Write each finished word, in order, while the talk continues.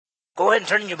Go ahead and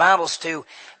turn in your Bibles to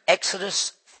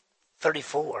Exodus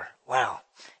 34. Wow.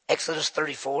 Exodus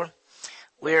 34.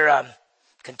 We're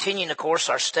continuing, of course,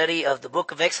 our study of the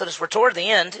book of Exodus. We're toward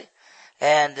the end,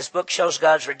 and this book shows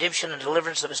God's redemption and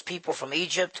deliverance of his people from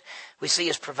Egypt. We see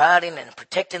his providing and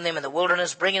protecting them in the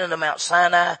wilderness, bringing them to Mount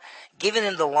Sinai, giving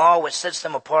them the law which sets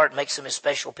them apart, makes them his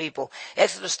special people.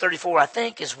 Exodus 34, I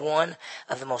think, is one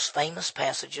of the most famous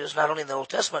passages, not only in the Old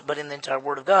Testament, but in the entire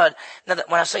Word of God. Now,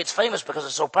 when I say it's famous because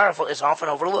it's so powerful, it's often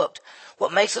overlooked.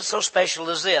 What makes it so special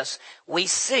is this. We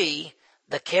see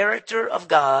the character of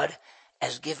God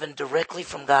as given directly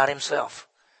from God himself.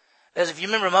 Because if you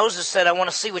remember, Moses said, I want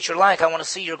to see what you're like. I want to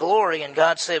see your glory. And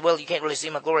God said, well, you can't really see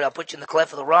my glory. I'll put you in the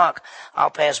cleft of the rock. I'll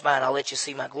pass by and I'll let you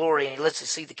see my glory. And he lets you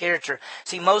see the character.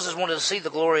 See, Moses wanted to see the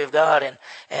glory of God.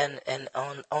 And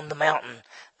on the mountain,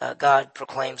 God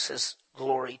proclaims his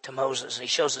glory to Moses. And he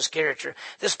shows his character.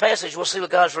 This passage, we'll see what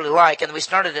God's really like. And we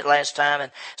started it last time.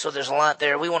 And so there's a lot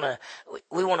there. We want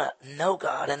to know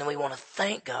God. And then we want to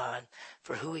thank God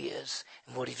for who he is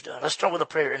and what he's done. Let's start with a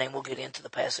prayer and then we'll get into the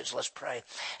passage. Let's pray.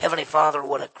 Heavenly Father,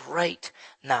 what a great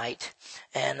night.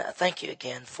 And thank you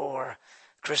again for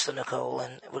Chris and Nicole.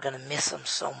 And we're going to miss them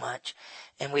so much.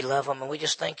 And we love them. And we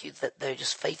just thank you that they're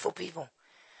just faithful people.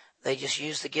 They just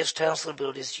use the gifts, talents, and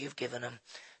abilities you've given them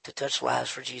to touch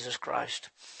lives for Jesus Christ.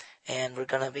 And we're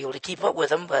going to be able to keep up with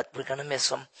them, but we're going to miss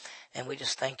them. And we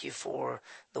just thank you for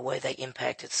the way they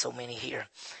impacted so many here.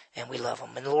 And we love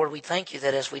them. And Lord, we thank you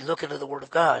that as we look into the Word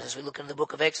of God, as we look into the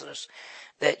book of Exodus,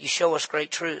 that you show us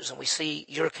great truths and we see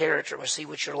your character and we see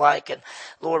what you're like. And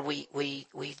Lord,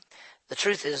 the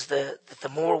truth is that the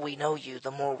more we know you,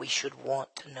 the more we should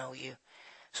want to know you.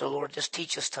 So Lord, just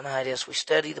teach us tonight as we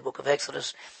study the book of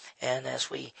Exodus and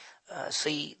as we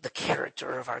see the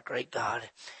character of our great God.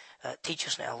 Teach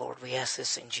us now, Lord. We ask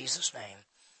this in Jesus' name.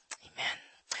 Amen.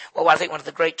 Well, I think one of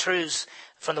the great truths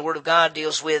from the Word of God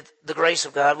deals with the grace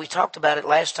of God. We talked about it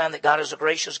last time that God is a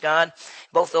gracious God.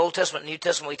 Both the Old Testament and New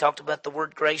Testament, we talked about the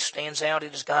word grace stands out.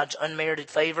 It is God's unmerited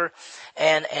favor,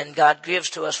 and God gives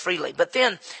to us freely. But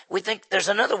then we think there's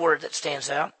another word that stands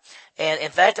out. And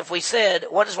in fact, if we said,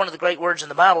 what is one of the great words in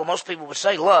the Bible, most people would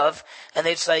say love, and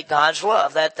they'd say God's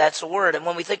love. That's a word. And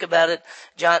when we think about it,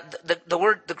 John,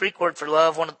 the Greek word for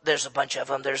love, there's a bunch of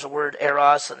them. There's a word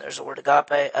eros, and there's a word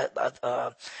agape,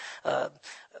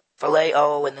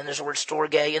 phileo, and then there's the word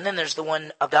storge, and then there's the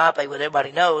one agape, what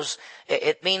everybody knows.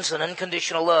 It means an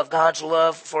unconditional love, God's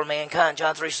love for mankind.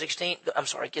 John 3:16, I'm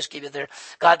sorry, just keep it there.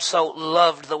 God so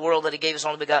loved the world that he gave his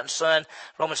only begotten Son.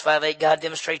 Romans 5:8, God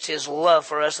demonstrates his love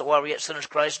for us, that while we were yet sinners,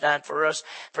 Christ died for us.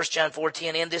 1 John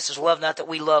 4:10, in this is love, not that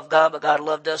we love God, but God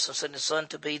loved us and sent his Son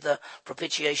to be the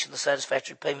propitiation, the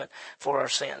satisfactory payment for our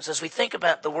sins. As we think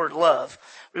about the word love,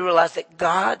 we realize that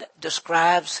God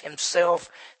describes himself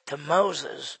to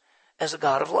Moses as a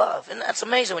God of love. And that's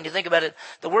amazing when you think about it.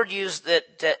 The word used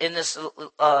that in this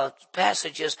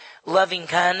passage is loving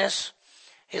kindness.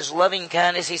 His loving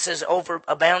kindness, he says, over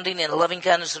abounding in loving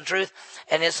kindness and truth.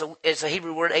 And it's a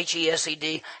Hebrew word,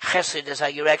 H-E-S-E-D. Chesed is how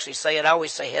you actually say it. I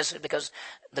always say Hesed because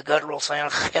the guttural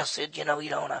sound, Chesed, you don't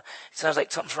want to, it sounds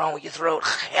like something's wrong with your throat,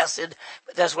 Chesed,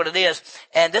 but that's what it is.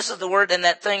 And this is the word in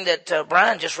that thing that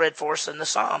Brian just read for us in the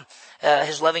Psalm.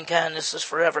 His loving kindness is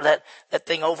forever. That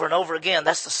thing over and over again.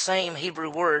 That's the same Hebrew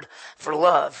word for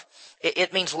love.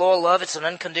 It means loyal love. It's an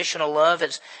unconditional love.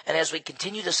 And as we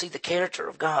continue to see the character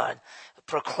of God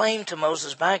proclaimed to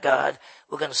Moses by God,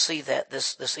 we're going to see that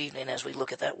this evening as we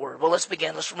look at that word. Well, let's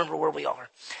begin. Let's remember where we are.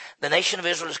 The nation of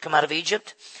Israel has come out of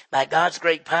Egypt. By God's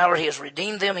great power, he has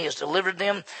redeemed them. He has delivered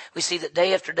them. We see that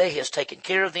day after day he has taken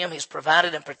care of them. He's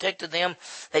provided and protected them.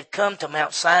 They've come to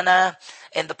Mount Sinai.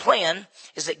 And the plan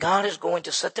is that God is going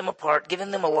to set them apart,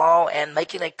 giving them a law and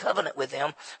making a covenant with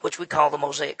them, which we call the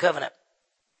Mosaic covenant.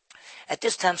 At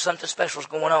this time, something special is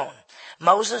going on.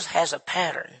 Moses has a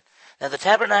pattern. Now, the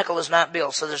tabernacle is not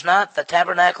built, so there's not the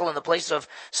tabernacle and the place of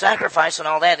sacrifice and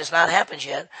all that. It's not happened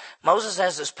yet. Moses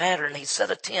has this pattern. He set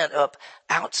a tent up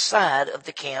outside of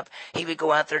the camp. He would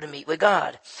go out there to meet with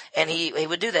God, and he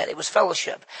would do that. It was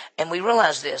fellowship. And we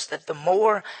realize this, that the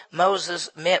more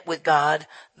Moses met with God,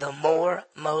 the more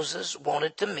Moses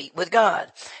wanted to meet with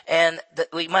God. And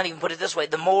we might even put it this way,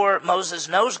 the more Moses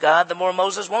knows God, the more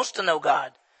Moses wants to know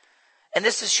God. And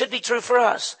should be true for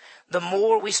us. The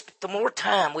more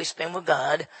time we spend with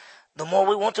God, the more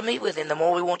we want to meet with him, the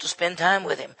more we want to spend time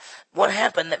with him. What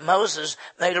happened that Moses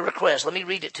made a request? Let me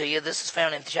read it to you. This is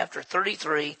found in chapter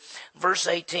 33, verse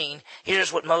 18.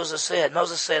 Here's what Moses said.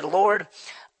 Moses said, Lord,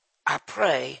 I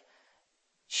pray,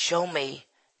 show me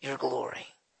your glory.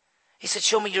 He said,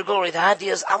 show me your glory. The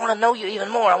idea is, I want to know you even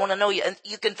more. I want to know you. And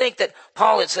you can think that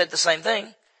Paul had said the same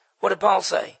thing. What did Paul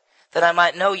say? that I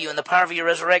might know you in the power of your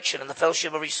resurrection and the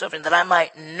fellowship of your suffering, that I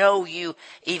might know you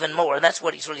even more. And that's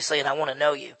what he's really saying. I want to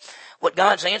know you. What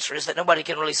God's answer is that nobody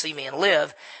can really see me and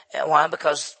live. Why?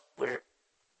 Because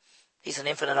he's an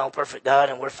infinite, all-perfect God,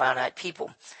 and we're finite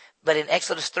people. But in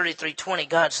Exodus 33:20,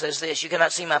 God says this, you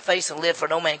cannot see my face and live, for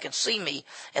no man can see me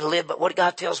and live. But what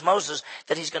God tells Moses,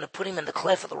 that he's going to put him in the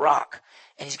cleft of the rock,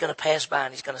 and he's going to pass by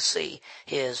and he's going to see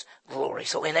his glory.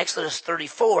 So in Exodus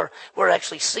 34, we're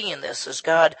actually seeing this as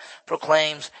God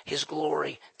proclaims his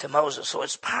glory to Moses. So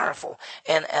it's powerful.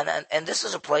 And this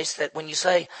is a place that when you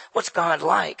say, what's God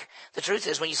like? The truth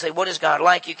is, when you say, what is God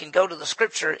like? You can go to the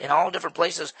scripture in all different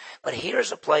places. But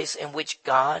here's a place in which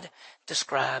God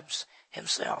describes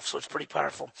himself. So it's pretty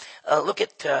powerful. Look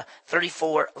at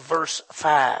 34 verse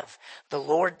 5. The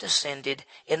Lord descended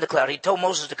in the cloud. He told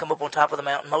Moses to come up on top of the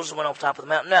mountain. Moses went up top of the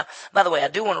mountain. Now, by the way, I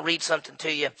do want to read something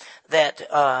to you that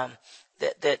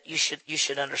you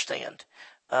should understand.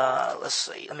 Let's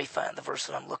see. Let me find the verse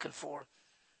that I'm looking for.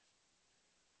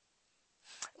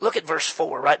 Look at verse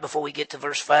 4, right before we get to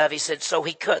verse 5. He said,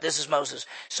 this is Moses.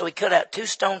 So he cut out 2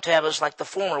 stone tablets like the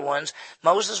former ones.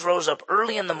 Moses rose up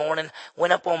early in the morning,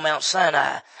 went up on Mount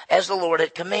Sinai, as the Lord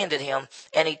had commanded him,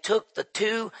 and he took the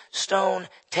 2 stone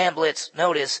tablets,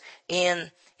 notice, in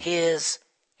his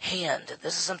hand.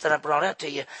 This is something I brought out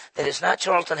to you, that it's not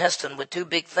Charlton Heston with 2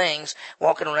 big things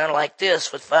walking around like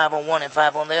this with 5 on one and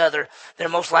 5 on the other. They're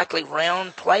most likely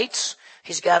round plates.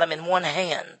 He's got them in one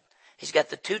hand. He's got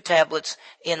the 2 tablets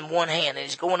in one hand, and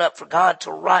he's going up for God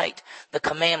to write the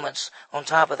commandments on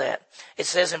top of that. It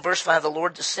says in verse 5, the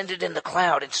Lord descended in the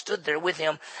cloud and stood there with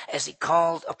him as he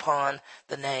called upon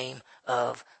the name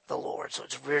of the Lord. So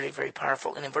it's really, very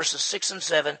powerful. And in verses 6 and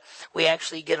 7, we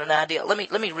actually get an idea. Let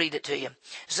me read it to you. It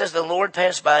says, the Lord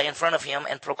passed by in front of him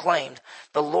and proclaimed,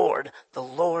 the Lord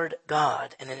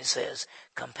God. And then it says,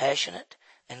 compassionate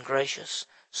and gracious,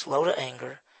 slow to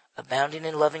anger, abounding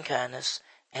in loving kindness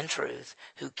and truth,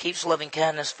 who keeps loving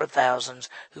kindness for thousands,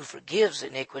 who forgives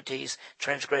iniquities,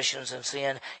 transgressions, and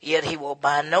sin, yet he will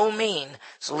by no means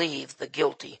leave the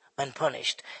guilty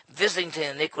unpunished, visiting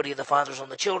the iniquity of the fathers on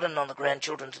the children, and on the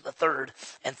grandchildren to the 3rd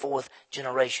and 4th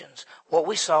generations. What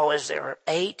we saw is there are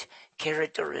 8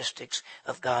 characteristics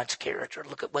of God's character.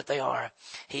 Look at what they are.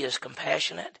 He is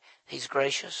compassionate. He's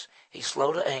gracious. He's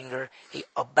slow to anger. He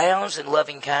abounds in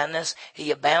loving kindness.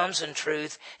 He abounds in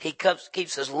truth. He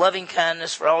keeps his loving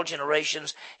kindness for all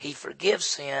generations. He forgives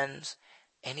sins,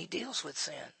 and he deals with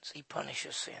sins. He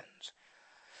punishes sins.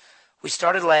 We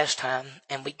started last time,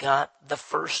 and we got the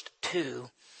first 2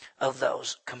 of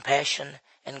those, compassion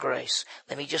and grace.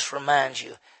 Let me just remind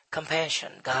you,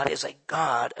 compassion. God is a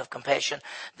God of compassion.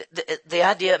 The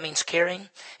idea means caring.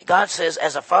 God says,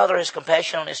 as a father has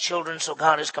compassion on his children, so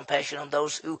God has compassion on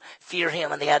those who fear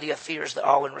him. And the idea of fear is the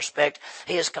awe and respect.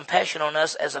 He has compassion on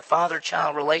us as a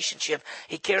father-child relationship.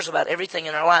 He cares about everything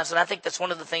in our lives. And I think that's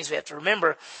one of the things we have to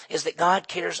remember, is that God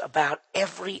cares about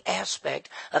every aspect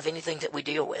of anything that we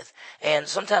deal with. And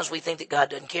sometimes we think that God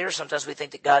doesn't care. Sometimes we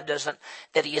think that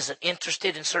that he isn't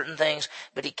interested in certain things,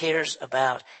 but he cares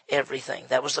about everything.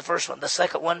 That was the first one. The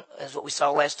second one, as what we saw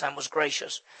last time, was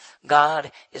gracious.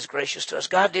 God is gracious to us.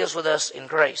 God deals with us in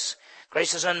grace.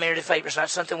 Grace is unmerited favor. It's not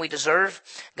something we deserve.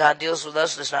 God deals with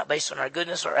us. It's not based on our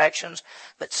goodness or actions,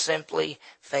 but simply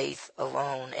faith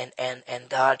alone and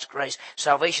God's grace.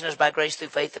 Salvation is by grace through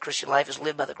faith. The Christian life is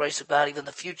lived by the grace of God. Even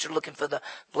the future, looking for the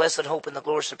blessed hope and the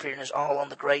glorious appearing, is all on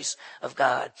the grace of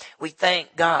God. We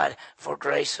thank God for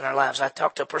grace in our lives. I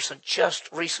talked to a person just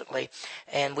recently,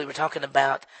 and we were talking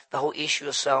about the whole issue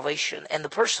of salvation. And the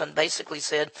person basically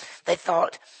said they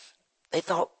thought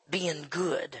being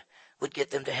good would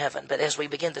get them to heaven. But as we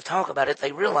begin to talk about it,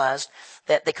 they realized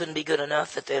that they couldn't be good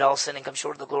enough, that they'd all sinned and come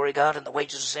short of the glory of God, and the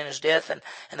wages of sin is death. And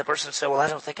the person said, well, I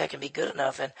don't think I can be good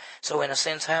enough. And so in a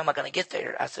sense, how am I going to get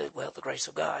there? I said, well, the grace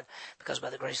of God. Because by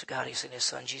the grace of God, he sent his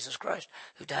son, Jesus Christ,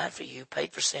 who died for you,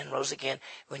 paid for sin, rose again.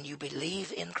 When you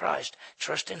believe in Christ,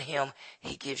 trust in him,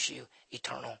 he gives you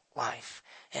eternal life.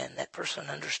 And that person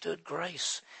understood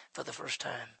grace for the first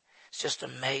time. It's just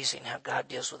amazing how God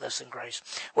deals with us in grace.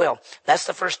 Well, that's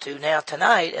the first 2. Now,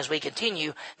 tonight, as we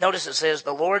continue, notice it says,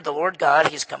 the Lord God,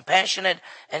 he's compassionate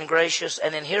and gracious.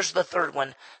 And then here's the 3rd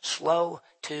one, slow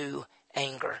to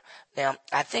anger. Now,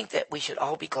 I think that we should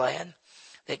all be glad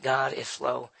that God is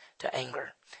slow to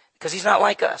anger, because he's not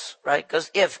like us, right? Because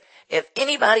if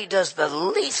anybody does the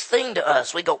least thing to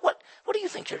us, we go, what do you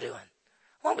think you're doing?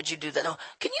 Why would you do that? No,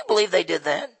 can you believe they did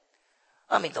that?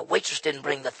 I mean, the waitress didn't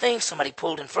bring the thing. Somebody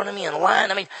pulled in front of me in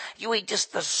line. I mean, you eat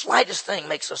just the slightest thing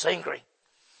makes us angry.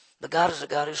 But God is a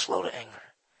God who's slow to anger.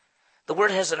 The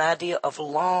word has an idea of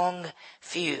long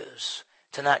fuse,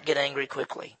 to not get angry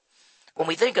quickly. When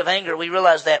we think of anger, we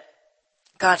realize that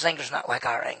God's anger is not like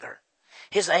our anger.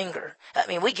 His anger,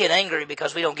 we get angry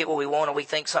because we don't get what we want or we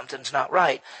think something's not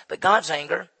right. But God's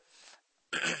anger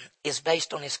is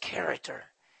based on his character,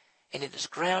 and it is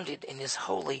grounded in his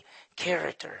holy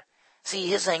character. See,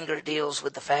 his anger deals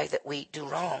with the fact that we do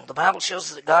wrong. The Bible shows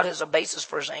us that God has a basis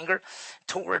for his anger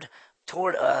toward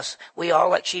us. We all,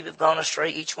 like sheep, have gone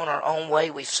astray, each one our own way.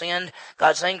 We've sinned.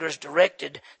 God's anger is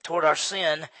directed toward our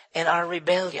sin and our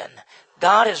rebellion.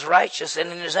 God is righteous, and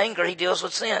in his anger, he deals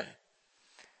with sin.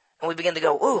 And we begin to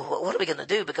go, ooh, what are we going to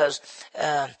do? Because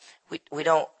we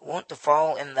don't want to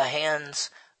fall in the hands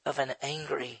of an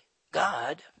angry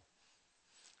God.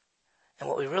 And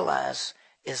what we realize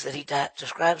is that he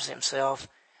describes himself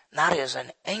not as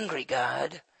an angry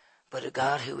God, but a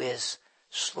God who is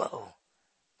slow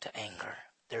to anger.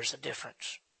 There's a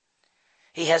difference.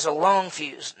 He has a long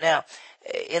fuse. Now,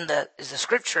 in the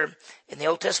scripture, in the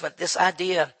Old Testament, this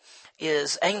idea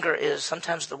is anger is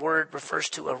sometimes the word refers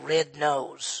to a red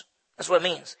nose. That's what it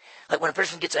means. Like when a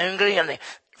person gets angry and their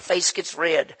face gets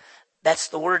red, that's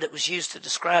the word that was used to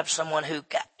describe someone who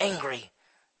got angry,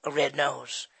 a red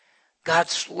nose.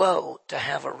 God's slow to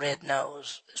have a red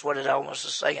nose is what it almost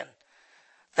is saying.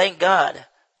 Thank God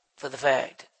for the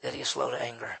fact that he is slow to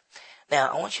anger.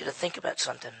 Now, I want you to think about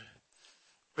something.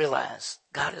 Realize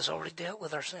God has already dealt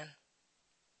with our sin.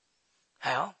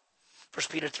 How? 1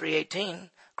 Peter 3:18,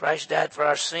 Christ died for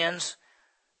our sins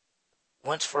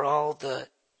once for all, the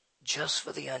just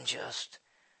for the unjust,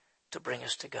 to bring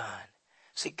us to God.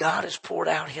 See, God has poured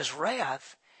out his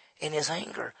wrath and his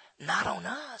anger, not on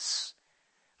us,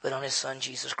 but on his son,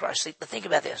 Jesus Christ. See, but think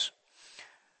about this.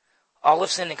 All have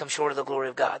sinned and come short of the glory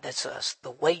of God. That's us. The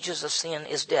wages of sin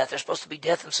is death. There's supposed to be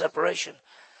death and separation.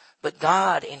 But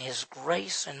God, in his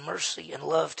grace and mercy and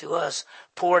love to us,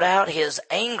 poured out his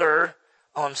anger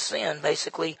on sin,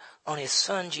 basically on his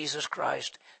son, Jesus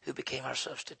Christ, who became our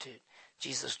substitute.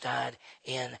 Jesus died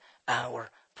in our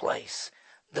place.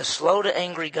 The slow to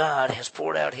angry God has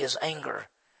poured out his anger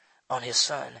on his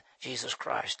son, Jesus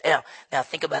Christ. Now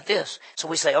think about this. So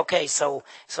we say, okay, so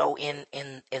in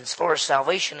as far as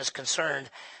salvation is concerned,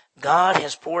 God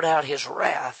has poured out his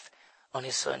wrath on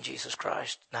his son, Jesus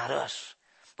Christ, not us.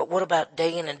 But what about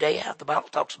day in and day out? The Bible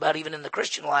talks about even in the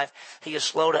Christian life, he is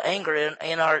slow to anger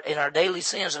in our daily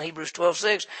sins. In Hebrews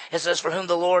 12:6, it says, for whom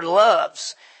the Lord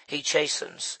loves, he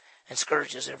chastens and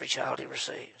scourges every child he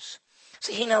receives.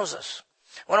 See, he knows us.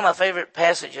 One of my favorite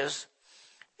passages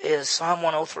is Psalm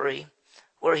 103,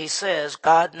 where he says,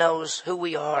 God knows who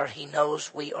we are. He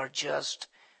knows we are just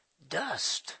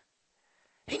dust.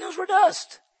 He knows we're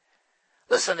dust.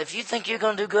 Listen, if you think you're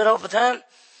going to do good all the time,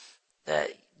 then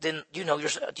do you know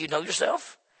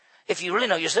yourself? If you really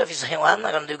know yourself, you say, well, I'm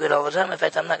not going to do good all the time. In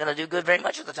fact, I'm not going to do good very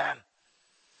much of the time.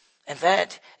 In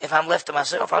fact, if I'm left to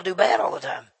myself, I'll do bad all the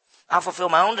time. I'll fulfill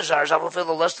my own desires. I'll fulfill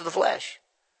the lust of the flesh.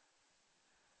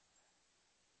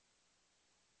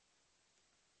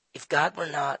 If God were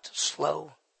not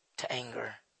slow to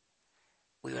anger,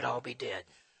 we would all be dead.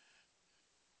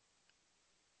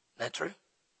 Isn't that true?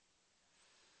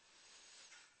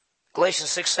 Galatians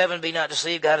 6:7, be not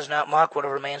deceived, God is not mocked.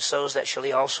 Whatever a man sows, that shall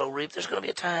he also reap. There's going to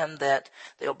be a time that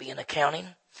there'll be an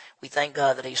accounting. We thank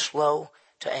God that he's slow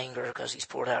to anger because he's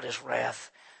poured out his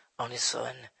wrath on his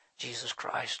son, Jesus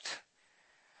Christ.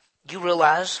 You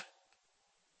realize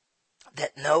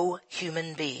that no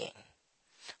human being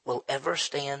will ever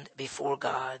stand before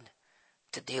God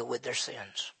to deal with their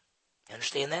sins. You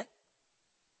understand that?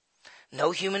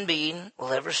 No human being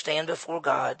will ever stand before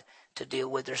God to deal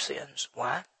with their sins.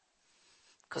 Why?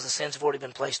 Because the sins have already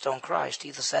been placed on Christ.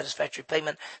 He's the satisfactory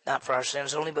payment, not for our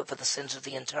sins only, but for the sins of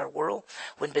the entire world.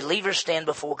 When believers stand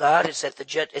before God, it's at the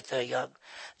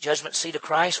judgment seat of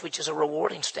Christ, which is a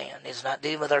rewarding stand. It's not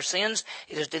dealing with our sins.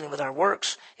 It is dealing with our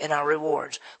works and our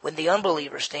rewards. When the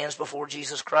unbeliever stands before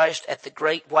Jesus Christ at the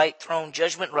great white throne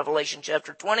judgment, Revelation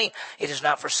chapter 20, it is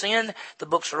not for sin. The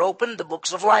books are open. The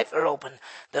books of life are open.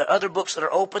 The other books that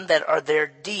are open, that are their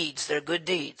deeds, their good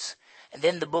deeds. And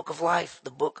then the book of life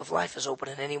is open,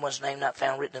 and anyone's name not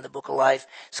found written in the book of life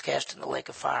is cast in the lake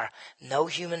of fire. No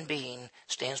human being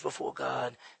stands before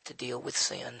God to deal with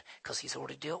sin because he's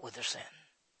already dealt with their sin.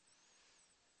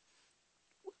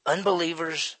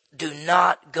 Unbelievers do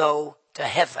not go to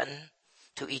heaven,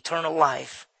 to eternal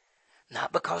life,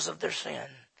 not because of their sin,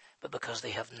 but because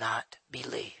they have not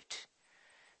believed.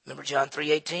 Remember John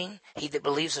 3:18? He that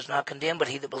believes is not condemned, but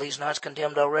he that believes not is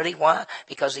condemned already. Why?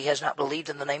 Because he has not believed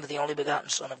in the name of the only begotten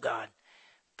Son of God.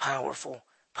 Powerful,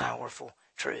 powerful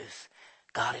truth.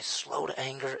 God is slow to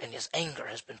anger, and his anger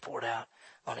has been poured out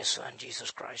on his Son, Jesus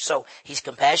Christ. So he's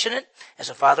compassionate as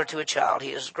a father to a child.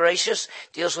 He is gracious,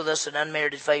 deals with us in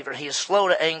unmerited favor. He is slow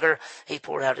to anger. He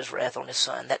poured out his wrath on his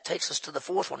Son. That takes us to the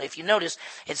fourth one. If you notice,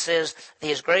 it says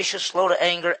he is gracious, slow to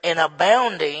anger, and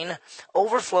abounding,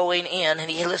 overflowing in,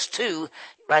 and he lists two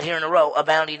right here in a row,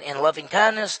 abounding in loving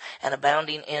kindness and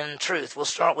abounding in truth. We'll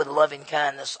start with loving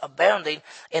kindness. Abounding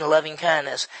in loving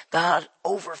kindness. God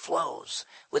overflows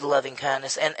with loving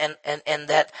kindness. And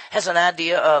that has an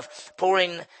idea of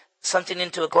pouring something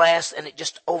into a glass and it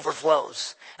just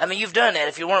overflows. I mean, you've done that.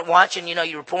 If you weren't watching,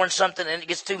 you were pouring something and it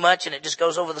gets too much and it just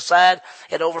goes over the side.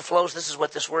 It overflows. This is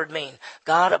what this word means.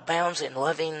 God abounds in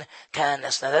loving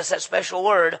kindness. Now, that's that special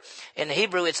word. In the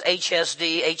Hebrew, it's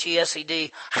HSD,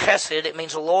 H-E-S-E-D, chesed. It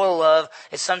means a loyal love.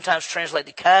 It's sometimes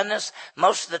translated kindness.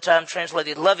 Most of the time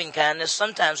translated loving kindness.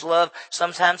 Sometimes love.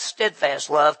 Sometimes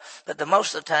steadfast love. But the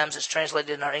most of the times it's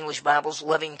translated in our English Bibles,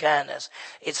 loving kindness.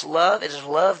 It's love. It is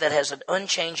love that has an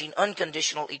unchanging,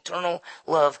 unconditional, eternal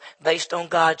love based on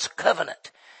God's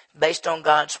covenant, based on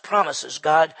God's promises.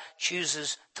 God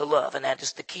chooses to love, and that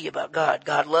is the key about God.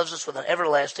 God loves us with an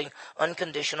everlasting,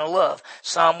 unconditional love.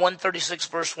 Psalm 136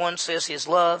 verse 1 says his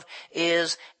love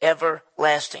is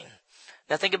everlasting.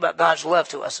 Now think about God's love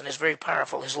to us, and it's very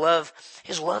powerful. His love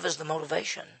is the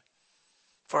motivation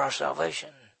for our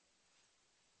salvation.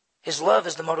 His love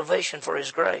is the motivation for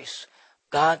his grace.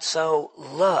 God so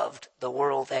loved the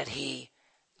world that he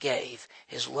gave.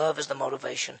 His love is the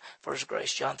motivation for his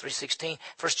grace. John 3:16,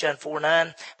 1 John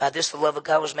 4:9. By this the love of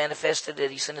God was manifested,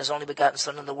 that he sent his only begotten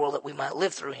Son in the world that we might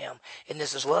live through him. And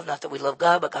this is love, not that we love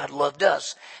God, but God loved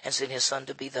us and sent his Son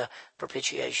to be the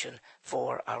propitiation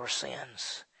for our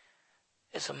sins.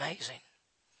 It's amazing,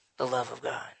 the love of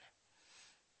God.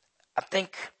 I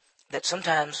think that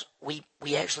sometimes we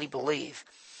actually believe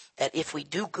that if we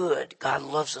do good, God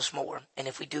loves us more. And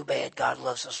if we do bad, God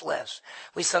loves us less.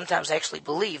 We sometimes actually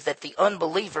believe that the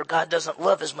unbeliever, God doesn't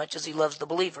love as much as he loves the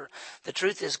believer. The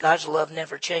truth is, God's love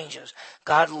never changes.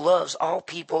 God loves all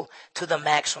people to the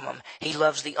maximum. He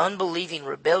loves the unbelieving,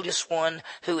 rebellious one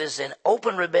who is in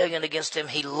open rebellion against him.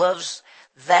 He loves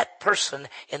that person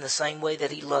in the same way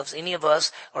that he loves any of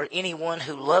us or anyone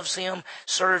who loves him,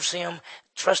 serves him,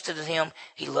 trusted in him.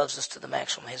 He loves us to the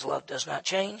maximum. His love does not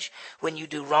change. When you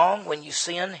do wrong, when you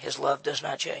sin, his love does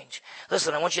not change.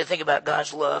 Listen, I want you to think about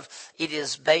God's love. It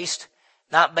is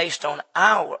not based on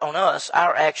us,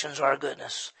 our actions, or our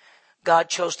goodness. God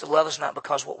chose to love us not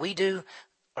because what we do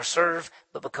or serve,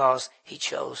 but because he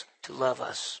chose to love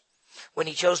us. When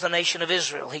he chose the nation of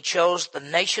Israel, he chose the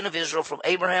nation of Israel from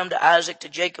Abraham to Isaac to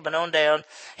Jacob and on down.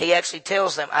 He actually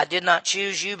tells them, I did not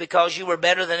choose you because you were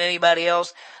better than anybody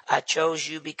else. I chose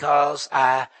you because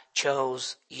I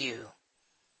chose you.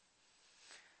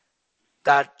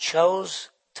 God chose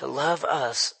to love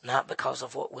us not because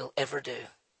of what we'll ever do.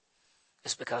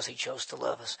 It's because he chose to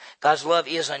love us. God's love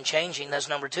is unchanging. That's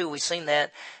number two. We've seen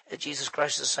that Jesus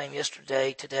Christ is the same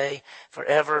yesterday, today,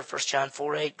 forever. 1 John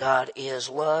 4:8, God is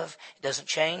love. It doesn't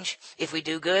change. If we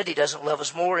do good, he doesn't love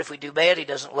us more. If we do bad, he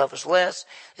doesn't love us less.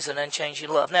 It's an unchanging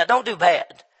love. Now, don't do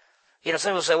bad.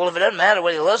 Some people say, well, if it doesn't matter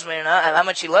whether he loves me or not, how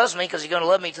much he loves me, because he's going to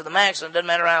love me to the max, and it doesn't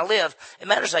matter how I live. It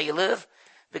matters how you live,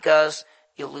 because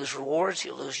you'll lose rewards,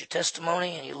 you'll lose your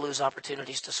testimony, and you'll lose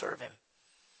opportunities to serve him.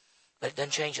 But it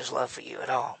doesn't change his love for you at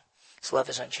all. His love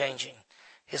is unchanging.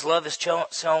 His love is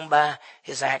shown by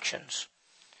his actions.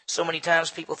 So many times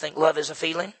people think love is a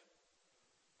feeling.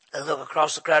 They look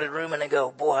across the crowded room and they go,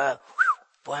 boy,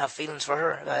 I have feelings for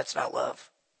her. That's not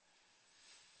love.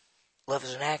 Love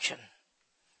is an action.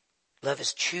 Love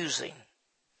is choosing.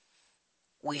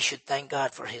 We should thank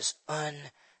God for his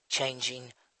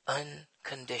unchanging,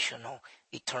 unconditional,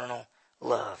 eternal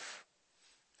love.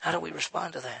 How do we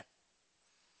respond to that?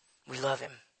 We love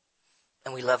him,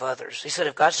 and we love others. He said,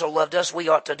 if God so loved us, we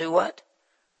ought to do what?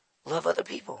 Love other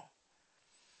people.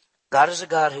 God is a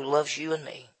God who loves you and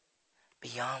me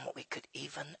beyond what we could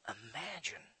even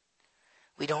imagine.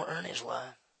 We don't earn his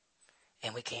love,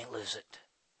 and we can't lose it.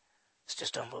 It's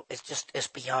just unbelievable. It's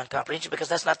beyond comprehension, because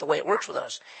that's not the way it works with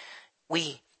us.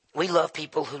 We love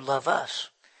people who love us.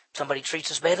 Somebody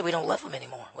treats us badly, we don't love them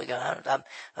anymore. We go,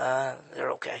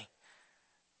 they're okay.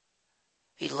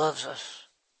 He loves us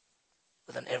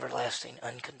with an everlasting,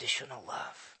 unconditional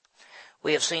love.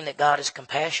 We have seen that God is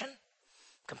compassionate.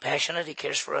 He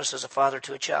cares for us as a father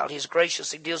to a child. He is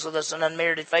gracious. He deals with us in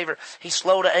unmerited favor. He's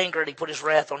slow to anger, and he put his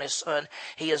wrath on his Son.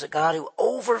 He is a God who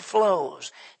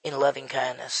overflows in loving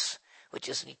kindness, which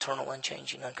is an eternal,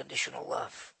 unchanging, unconditional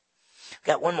love.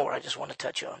 Got one more I just want to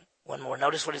touch on. One more.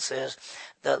 Notice what it says.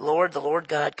 The Lord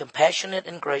God, compassionate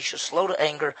and gracious, slow to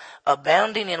anger,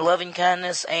 abounding in loving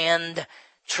kindness and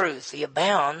truth. He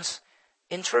abounds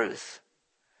in truth.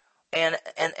 And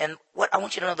what I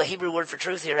want you to know, the Hebrew word for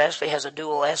truth here actually has a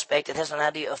dual aspect. It has an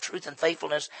idea of truth and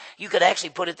faithfulness. You could actually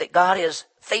put it that God is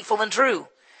faithful and true.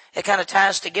 It kind of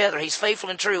ties together. He's faithful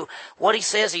and true. What he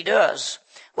says, he does.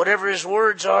 Whatever his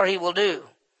words are, he will do.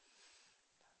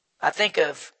 I think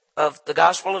of the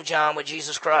Gospel of John with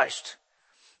Jesus Christ.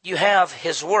 You have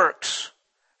his works.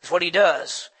 That's what he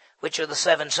does, which are the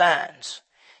 7 signs.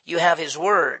 You have his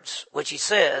words, which he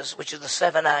says, which are the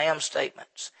 7 I am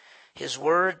statements. His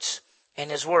words and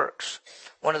his works.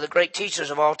 One of the great teachers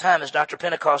of all time is Dr.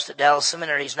 Pentecost at Dallas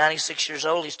Seminary. He's 96 years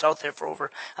old. He's taught there for over,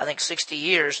 I think, 60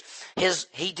 years.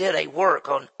 He did a work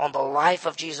on the life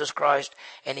of Jesus Christ,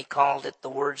 and he called it the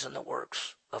words and the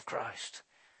works of Christ.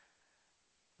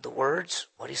 The words,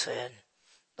 what he said.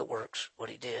 The works, what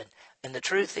he did. And the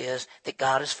truth is that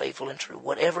God is faithful and true.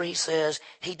 Whatever he says,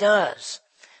 he does.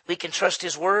 We can trust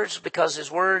his words because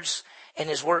his words and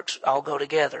his works all go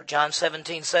together. John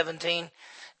 17:17,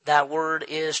 thy word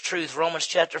is truth. Romans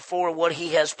chapter 4, what he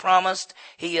has promised,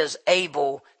 he is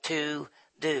able to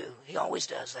do. He always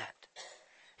does that.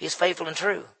 He is faithful and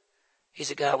true.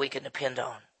 He's a God we can depend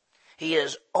on. He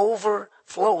is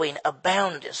overflowing,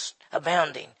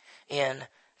 abounding in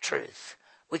truth.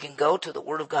 We can go to the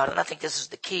Word of God, and I think this is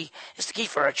the key. It's the key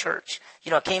for our church.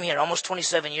 You know, I came here almost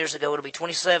 27 years ago. It'll be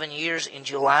 27 years in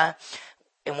July.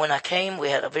 And when I came, we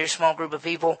had a very small group of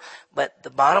people. But the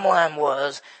bottom line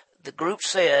was, the group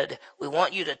said, we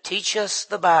want you to teach us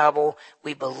the Bible.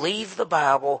 We believe the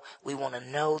Bible. We want to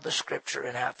know the Scripture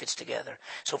and how it fits together.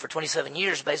 So for 27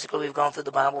 years, basically, we've gone through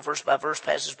the Bible verse by verse,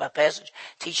 passage by passage,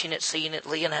 teaching it, seeing it,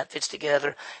 seeing how it fits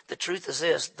together. The truth is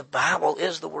this, the Bible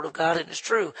is the Word of God and it's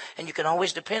true. And you can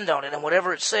always depend on it. And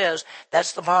whatever it says,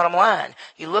 that's the bottom line.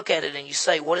 You look at it and you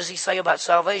say, what does he say about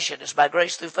salvation? It's by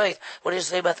grace through faith. What does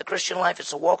he say about the Christian life?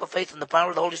 It's a walk of faith in the power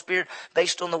of the Holy Spirit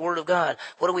based on the Word of God.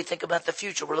 What do we think about the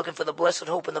future? We're looking for the blessed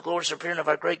hope and the glorious appearing of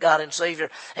our great God and Savior.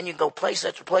 And you can go place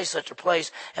after place after place.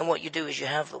 And what you do is you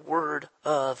have the Word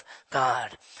of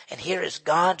God. And here is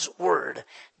God's Word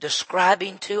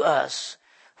describing to us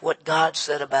what God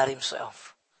said about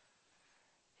himself.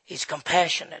 He's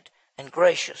compassionate and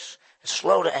gracious and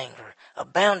slow to anger,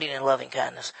 abounding in loving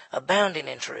kindness, abounding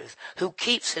in truth, who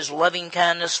keeps his loving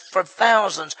kindness for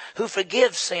thousands, who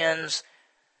forgives sins,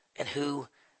 and who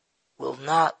will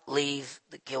not leave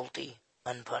the guilty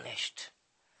unpunished.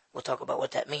 We'll talk about what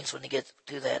that means when we get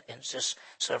to that in just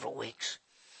several weeks.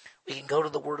 We can go to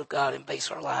the Word of God and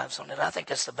base our lives on it. I think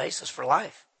that's the basis for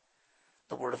life,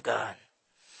 the Word of God.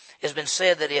 It's been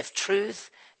said that if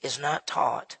truth is not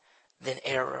taught, then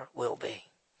error will be.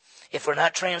 If we're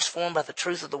not transformed by the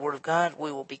truth of the Word of God,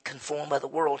 we will be conformed by the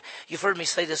world. You've heard me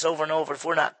say this over and over. If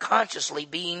we're not consciously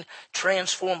being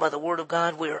transformed by the Word of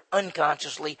God, we are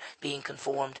unconsciously being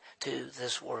conformed to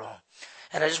this world.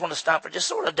 And I just want to stop for just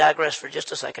sort of digress for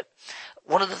just a second.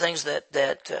 One of the things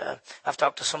that I've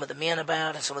talked to some of the men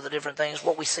about and some of the different things,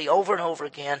 what we see over and over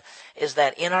again is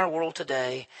that in our world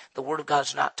today, the Word of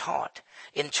God's not taught.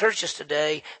 In churches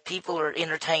today, people are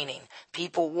entertaining.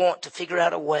 People want to figure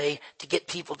out a way to get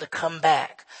people to come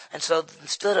back. And so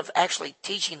instead of actually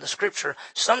teaching the Scripture,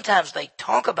 sometimes they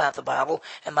talk about the Bible.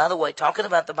 And by the way, talking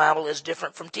about the Bible is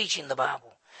different from teaching the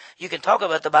Bible. You can talk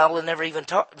about the Bible and never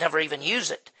even use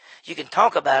it. You can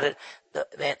talk about it,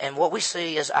 and what we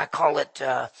see is I call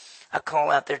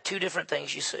out there 2 different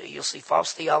things you see. You'll see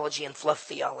false theology and fluff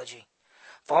theology.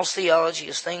 False theology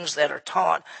is things that are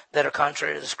taught that are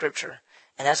contrary to the Scripture,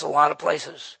 and that's a lot of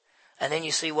places. And then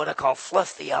you see what I call fluff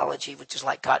theology, which is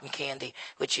like cotton candy,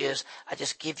 which is I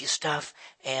just give you stuff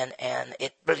and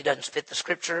it really doesn't fit the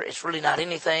Scripture. It's really not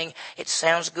anything. It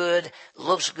sounds good,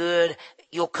 looks good.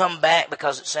 You'll come back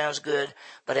because it sounds good,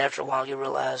 but after a while you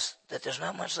realize that there's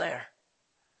not much there.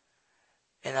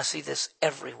 And I see this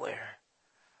everywhere.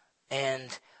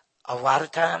 And a lot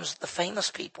of times the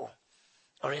famous people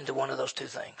are into one of those 2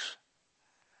 things.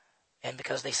 And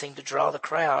because they seem to draw the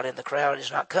crowd, and the crowd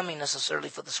is not coming necessarily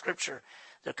for the Scripture,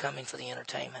 they're coming for the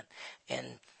entertainment.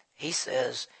 And he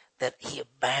says that he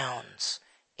abounds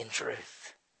in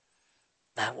truth.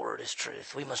 Thy word is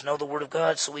truth. We must know the Word of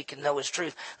God so we can know His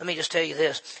truth. Let me just tell you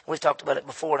this. We've talked about it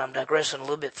before, and I'm digressing a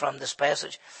little bit from this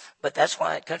passage. But that's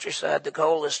why at Countryside, the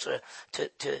goal is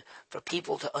for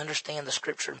people to understand the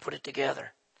Scripture and put it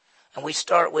together. And we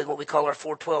start with what we call our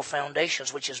 412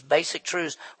 foundations, which is basic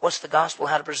truths. What's the gospel?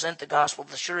 How to present the gospel,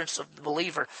 the assurance of the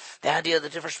believer, the idea of the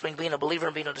difference between being a believer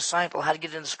and being a disciple, how to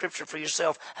get into Scripture for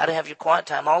yourself, how to have your quiet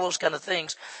time, all those kind of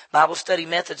things. Bible study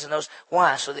methods and those.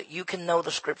 Why? So that you can know the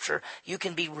Scripture. You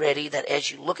can be ready that as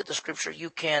you look at the Scripture, you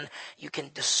can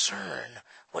discern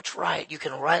what's right. You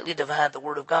can rightly divide the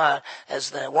Word of God. As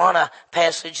the Awana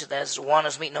passage, as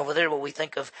Awana's meeting over there, what we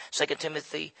think of 2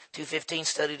 Timothy 2:15,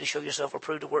 study to show yourself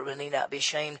approved to work, but need not be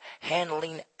ashamed,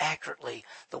 handling accurately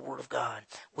the Word of God.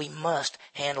 We must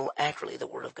handle accurately the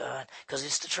Word of God because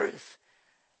it's the truth.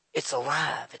 It's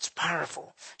alive. It's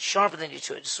powerful. Sharper than a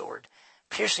two-edged sword.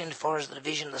 Piercing as far as the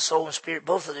division of the soul and spirit,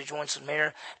 both of the joints and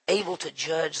marrow, able to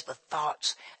judge the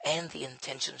thoughts and the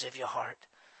intentions of your heart.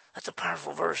 That's a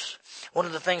powerful verse. One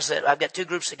of the things that I've got two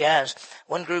groups of guys.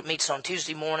 One group meets on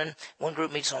Tuesday morning. One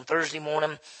group meets on Thursday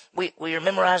morning. We are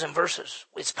memorizing verses.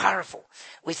 It's powerful.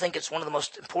 We think it's one of the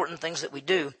most important things that we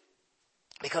do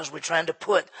because we're trying to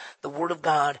put the Word of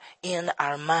God in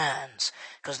our minds.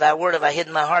 Because thy word have I hid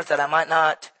in my heart that I might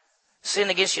not sin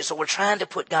against you. So we're trying to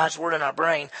put God's Word in our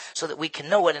brain so that we can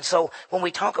know it. And so when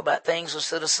we talk about things,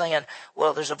 instead of saying,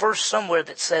 well, there's a verse somewhere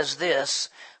that says this,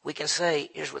 we can say,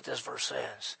 here's what this verse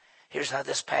says. Here's how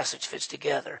this passage fits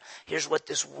together. Here's what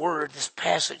this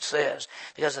passage says.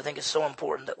 Because I think it's so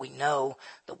important that we know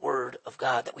the Word of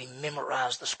God, that we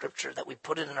memorize the Scripture, that we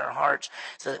put it in our hearts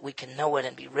so that we can know it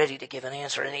and be ready to give an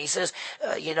answer. And he says,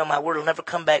 my word will never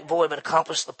come back void, but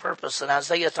accomplish the purpose. And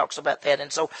Isaiah talks about that.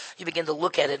 And so you begin to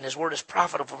look at it, and his word is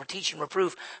profitable for teaching,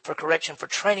 reproof, for correction, for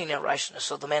training in righteousness,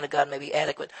 so the man of God may be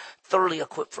adequate, thoroughly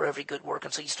equipped for every good work.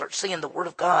 And so you start seeing the Word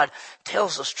of God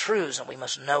tells us truths, and we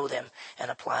must know them and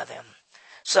apply them.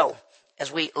 So,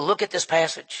 as we look at this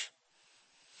passage,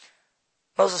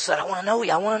 Moses said, I want to know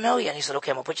you. And he said,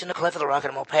 okay, I'm going to put you in the cleft of the rock and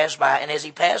I'm going to pass by. And as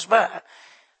he passed by,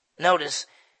 notice,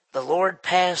 the Lord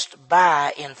passed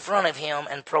by in front of him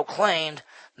and proclaimed,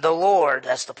 the Lord,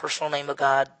 that's the personal name of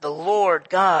God, the Lord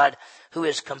God, who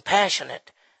is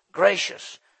compassionate,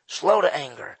 gracious, slow to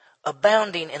anger,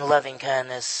 abounding in loving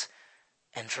kindness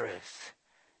and truth.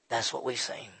 That's what we've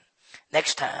seen.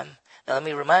 Next time, now let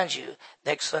me remind you,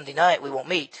 next Sunday night we won't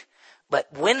meet.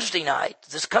 But Wednesday night,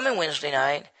 this coming Wednesday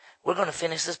night, we're going to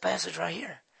finish this passage right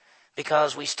here.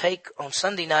 Because we take on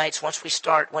Sunday nights, once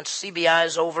CBI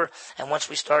is over, and once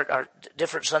we start our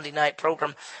different Sunday night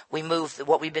program, we move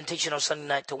what we've been teaching on Sunday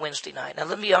night to Wednesday night. Now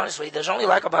let me be honest with you, there's only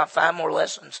like about 5 more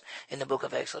lessons in the book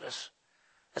of Exodus.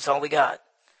 That's all we got.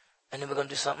 And then we're going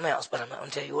to do something else, but I'm not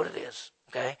going to tell you what it is.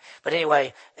 Okay? But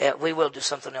anyway, we will do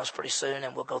something else pretty soon,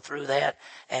 and we'll go through that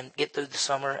and get through the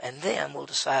summer, and then we'll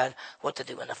decide what to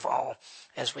do in the fall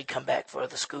as we come back for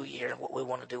the school year and what we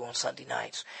want to do on Sunday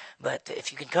nights. But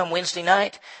if you can come Wednesday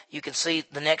night, you can see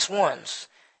the next ones.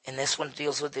 And this one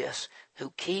deals with this.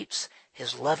 Who keeps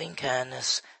his loving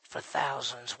kindness for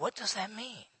thousands. What does that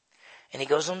mean? And he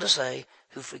goes on to say,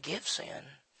 who forgives sin.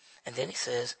 And then he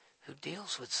says, who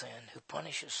deals with sin, who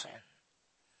punishes sin.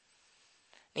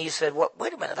 And you said, well,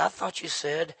 wait a minute, I thought you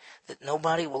said that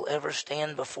nobody will ever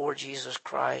stand before Jesus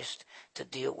Christ to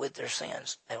deal with their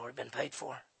sins. They've already been paid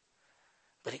for.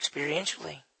 But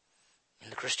experientially, in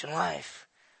the Christian life,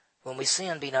 when we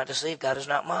sin, be not deceived, God is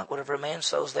not mocked. Whatever a man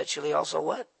sows, that shall he also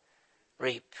what?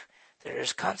 Reap. There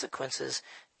is consequences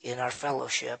in our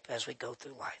fellowship as we go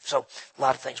through life. So, a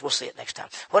lot of things. We'll see it next time.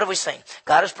 What have we seen?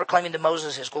 God is proclaiming to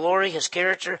Moses his glory, his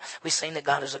character. We've seen that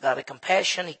God is a God of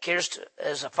compassion. He cares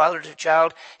as a father to a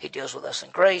child. He deals with us in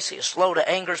grace. He is slow to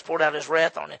anger. He's poured out his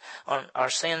wrath on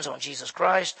our sins on Jesus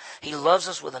Christ. He loves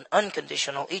us with an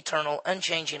unconditional, eternal,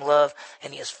 unchanging love.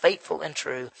 And he is faithful and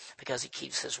true because he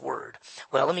keeps his word.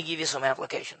 Well, let me give you some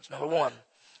applications. Number 1,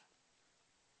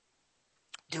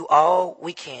 do all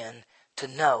we can to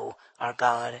know our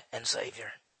God and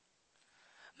Savior.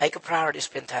 Make a priority to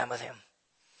spend time with him.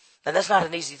 Now, that's not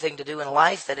an easy thing to do in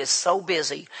life that is so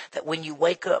busy that when you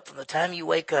wake up, from the time you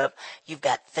wake up, you've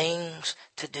got things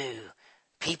to do,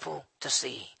 people to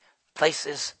see,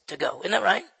 places to go. Isn't that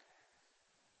right?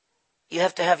 You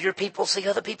have to have your people see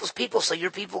other people's people so your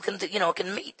people can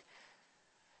meet.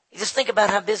 You just think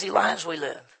about how busy lives we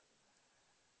live.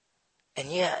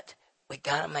 And yet, we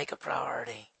got to make a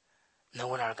priority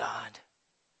knowing our God.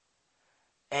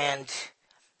 And,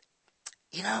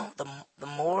 the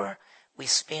more we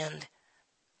spend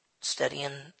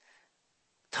studying,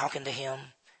 talking to him,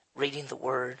 reading the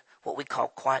word, what we call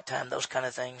quiet time, those kind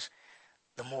of things,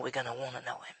 the more we're going to want to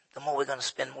know him. The more we're going to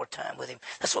spend more time with him.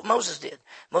 That's what Moses did.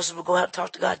 Moses would go out and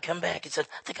talk to God, come back. He said,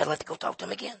 I think I'd like to go talk to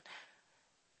him again.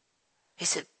 He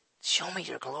said, show me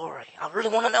your glory. I really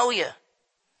want to know you.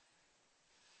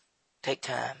 Take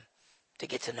time to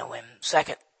get to know him.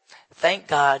 Second, thank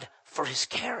God for his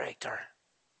character.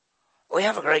 We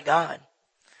have a great God.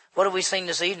 What have we seen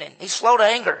this evening? He's slow to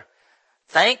anger.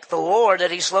 Thank the Lord that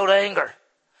he's slow to anger.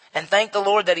 And thank the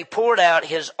Lord that he poured out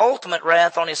his ultimate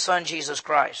wrath on his son, Jesus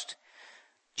Christ.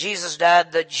 Jesus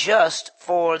died the just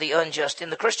for the unjust. In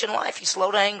the Christian life, he's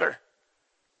slow to anger.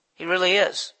 He really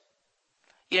is.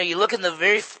 You know, you look in the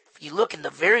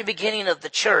very beginning of the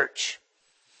church,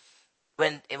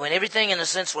 when everything in a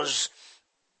sense was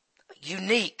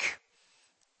unique.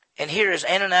 And here is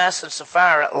Ananias and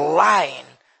Sapphira lying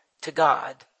to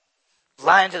God,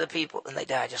 lying to the people, and they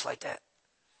die just like that.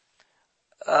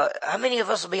 How many of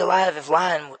us will be alive if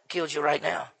lying killed you right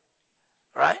now?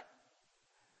 Right?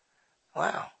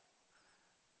 Wow.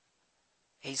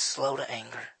 He's slow to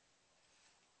anger.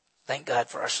 Thank God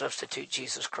for our substitute,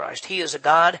 Jesus Christ. He is a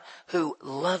God who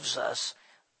loves us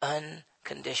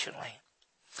unconditionally.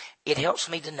 It helps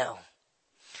me to know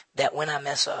that when I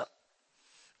mess up,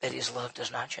 that his love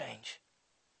does not change.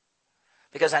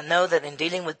 Because I know that in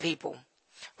dealing with people,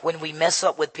 when we mess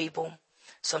up with people,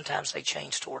 sometimes they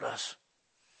change toward us.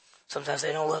 Sometimes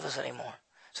they don't love us anymore.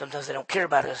 Sometimes they don't care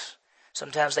about us.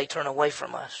 Sometimes they turn away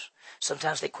from us.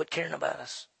 Sometimes they quit caring about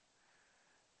us.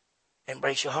 And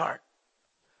breaks your heart.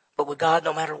 But with God,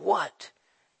 no matter what,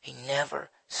 he never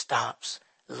stops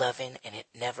loving, and it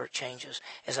never changes.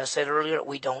 As I said earlier,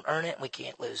 we don't earn it, and we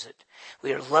can't lose it.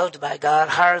 We are loved by God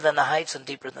higher than the heights and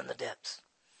deeper than the depths.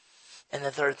 And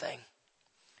the third thing,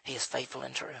 he is faithful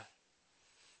and true.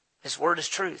 His word is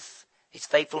truth. He's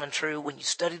faithful and true. When you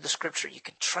study the scripture, you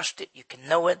can trust it, you can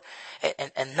know it.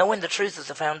 And knowing the truth is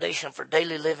the foundation for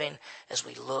daily living as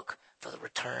we look for the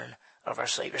return of our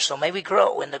Savior. So may we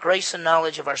grow in the grace and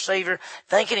knowledge of our Savior,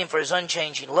 thanking him for his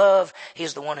unchanging love. He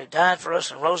is the one who died for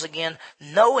us and rose again,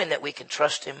 knowing that we can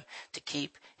trust him to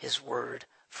keep his word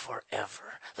forever.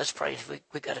 Let's pray.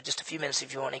 We've got just a few minutes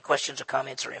if you want any questions or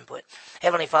comments or input.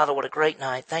 Heavenly Father, what a great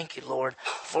night. Thank you, Lord,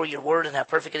 for your word and how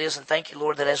perfect it is. And thank you,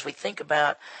 Lord, that as we think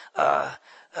about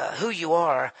who you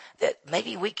are, that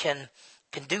maybe we can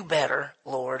do better,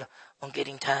 Lord, on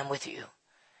getting time with you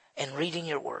and reading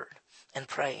your word and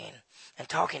praying and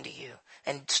talking to you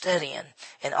and studying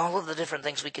and all of the different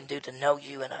things we can do to know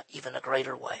you in even a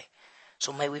greater way.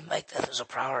 So may we make that as a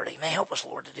priority. May help us,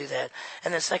 Lord, to do that.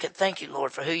 And then second, thank you,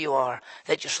 Lord, for who you are,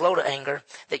 that you're slow to anger,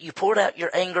 that you poured out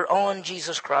your anger on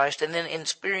Jesus Christ, and then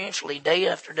experientially, day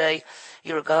after day,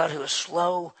 you're a God who is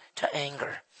slow to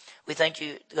anger. We thank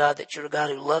you, God, that you're a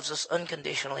God who loves us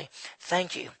unconditionally.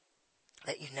 Thank you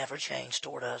that you never change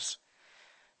toward us.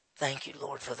 Thank you,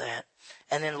 Lord, for that.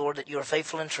 And then, Lord, that you are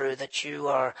faithful and true, that you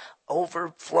are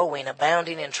overflowing,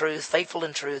 abounding in truth, faithful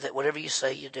and true, that whatever you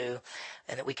say you do,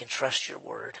 and that we can trust your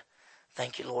word.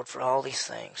 Thank you, Lord, for all these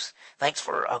things. Thanks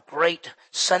for a great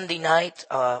Sunday night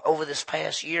over this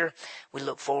past year. We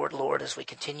look forward, Lord, as we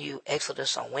continue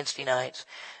Exodus on Wednesday nights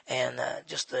and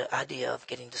just the idea of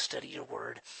getting to study your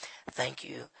word. Thank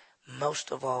you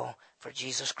most of all for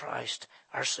Jesus Christ,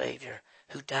 our Savior,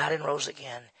 who died and rose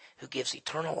again, who gives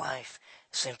eternal life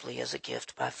simply as a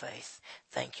gift by faith.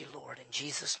 Thank you, Lord. In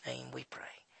Jesus' name we pray.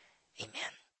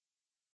 Amen.